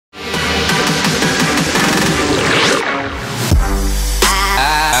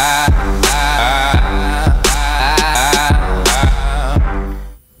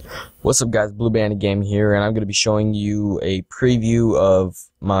What's up guys, Blue Bandit Game here, and I'm going to be showing you a preview of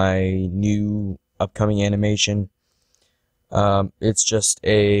my new upcoming animation. It's just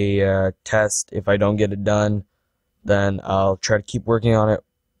a test. If I don't get it done, then I'll try to keep working on it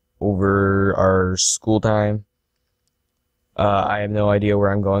over our school time. I have no idea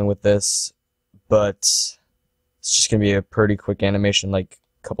where I'm going with this, but it's just going to be a pretty quick animation, like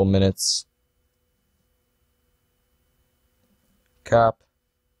a couple minutes. Cop.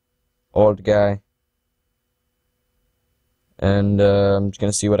 Old guy, and I'm just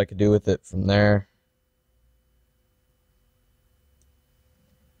gonna see what I could do with it from there.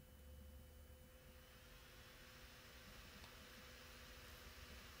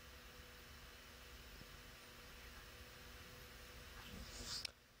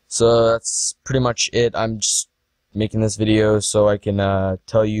 So that's pretty much it. I'm just making this video so I can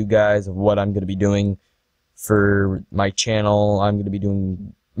tell you guys of what I'm gonna be doing for my channel. I'm gonna be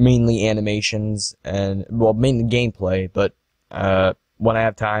doing mainly animations and, well, mainly gameplay, but when I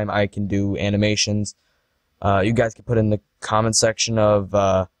have time I can do animations. You guys can put in the comment section of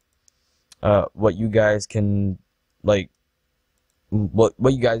what you guys can, like,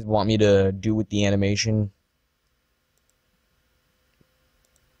 what you guys want me to do with the animation.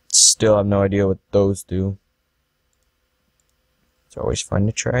 Still have no idea what those do. It's always fun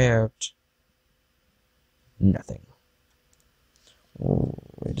to try out. Nothing. Oh,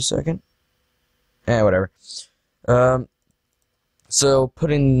 wait a second. Whatever. So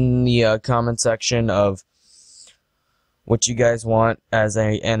put in the comment section of what you guys want as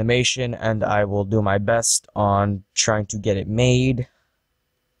a animation, and I will do my best on trying to get it made.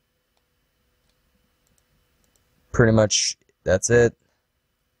 Pretty much that's it.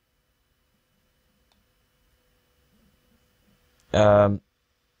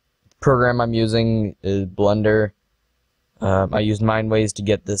 Program I'm using is Blender. I used Mindways to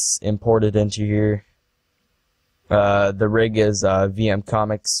get this imported into here. The rig is VM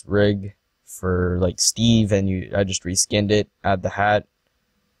Comics rig for like Steve, and I just reskinned it. Add the hat,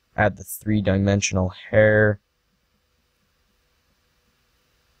 add the 3-dimensional hair.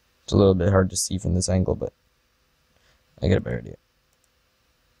 It's a little bit hard to see from this angle, but I get a better idea.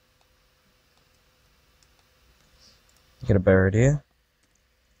 Get a better idea.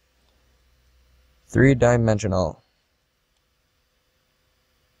 3-dimensional.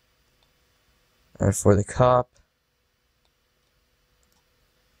 And for the cop,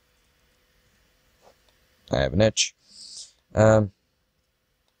 I have an itch. I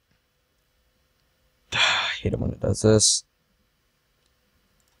hate it when it does this.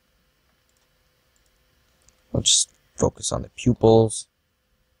 I'll just focus on the pupils.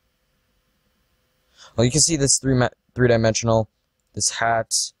 Well, you can see this three-dimensional. This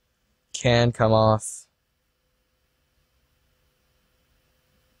hat can come off.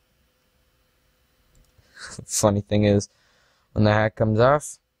 Funny thing is, when the hat comes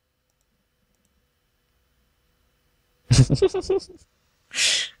off,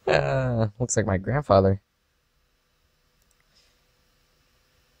 looks like my grandfather.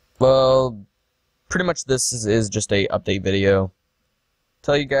 Well, pretty much this is just a update video.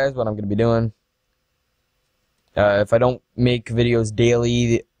 Tell you guys what I'm going to be doing. If I don't make videos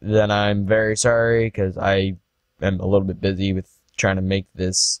daily, then I'm very sorry, because I am a little bit busy with trying to make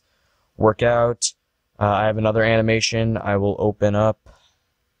this work out. I have another animation I will open up.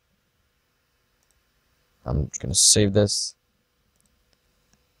 I'm just going to save this.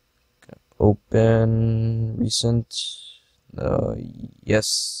 Open recent.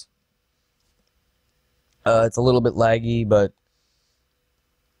 Yes. It's a little bit laggy, but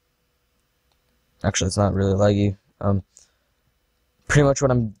actually it's not really laggy. Pretty much what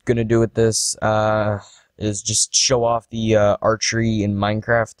I'm going to do with this is just show off the archery in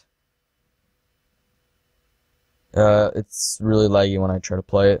Minecraft. It's really laggy when I try to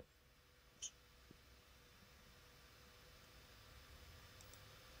play it.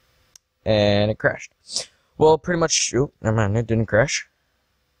 And it crashed. Well, pretty much. Oh, never mind, it didn't crash.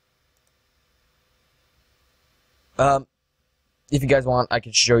 If you guys want, I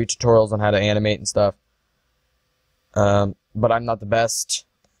can show you tutorials on how to animate and stuff. But I'm not the best,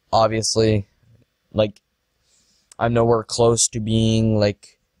 obviously. Like, I'm nowhere close to being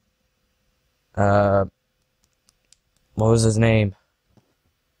like, what was his name?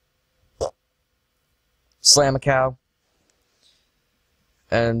 Slamacow.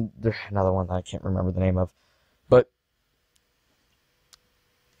 And there's another one that I can't remember the name of. But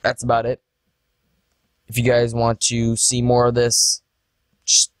that's about it. If you guys want to see more of this,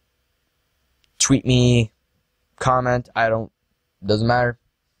 just tweet me, comment. Doesn't matter.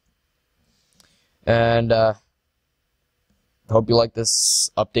 And hope you like this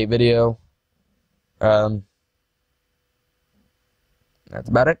update video. That's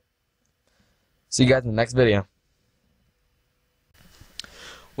about it. See you guys in the next video.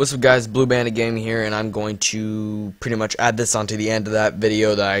 What's up, guys? Blue Bandit Gaming here, and I'm going to pretty much add this onto the end of that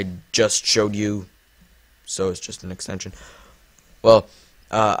video that I just showed you. So it's just an extension. Well,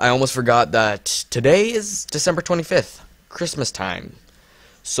 I almost forgot that today is December 25th, Christmas time.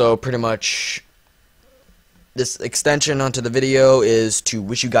 So pretty much this extension onto the video is to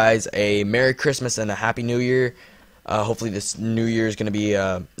wish you guys a Merry Christmas and a Happy New Year. Hopefully this New Year is going to be,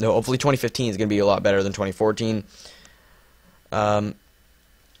 hopefully 2015 is going to be a lot better than 2014.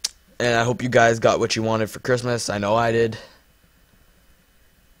 And I hope you guys got what you wanted for Christmas. I know I did.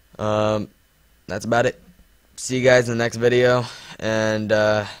 That's about it. See you guys in the next video. And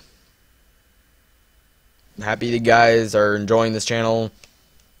happy you guys are enjoying this channel.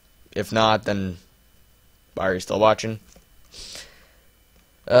 If not, then why are you still watching?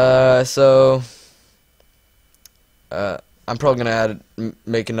 I'm probably gonna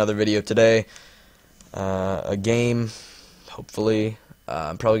make another video today. A game, hopefully.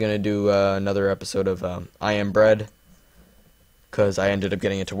 I'm probably going to do another episode of I Am Bread, because I ended up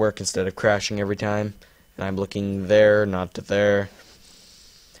getting it to work instead of crashing every time, and I'm looking there, not to there.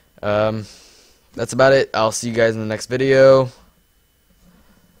 That's about it. I'll see you guys in the next video.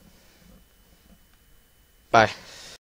 Bye.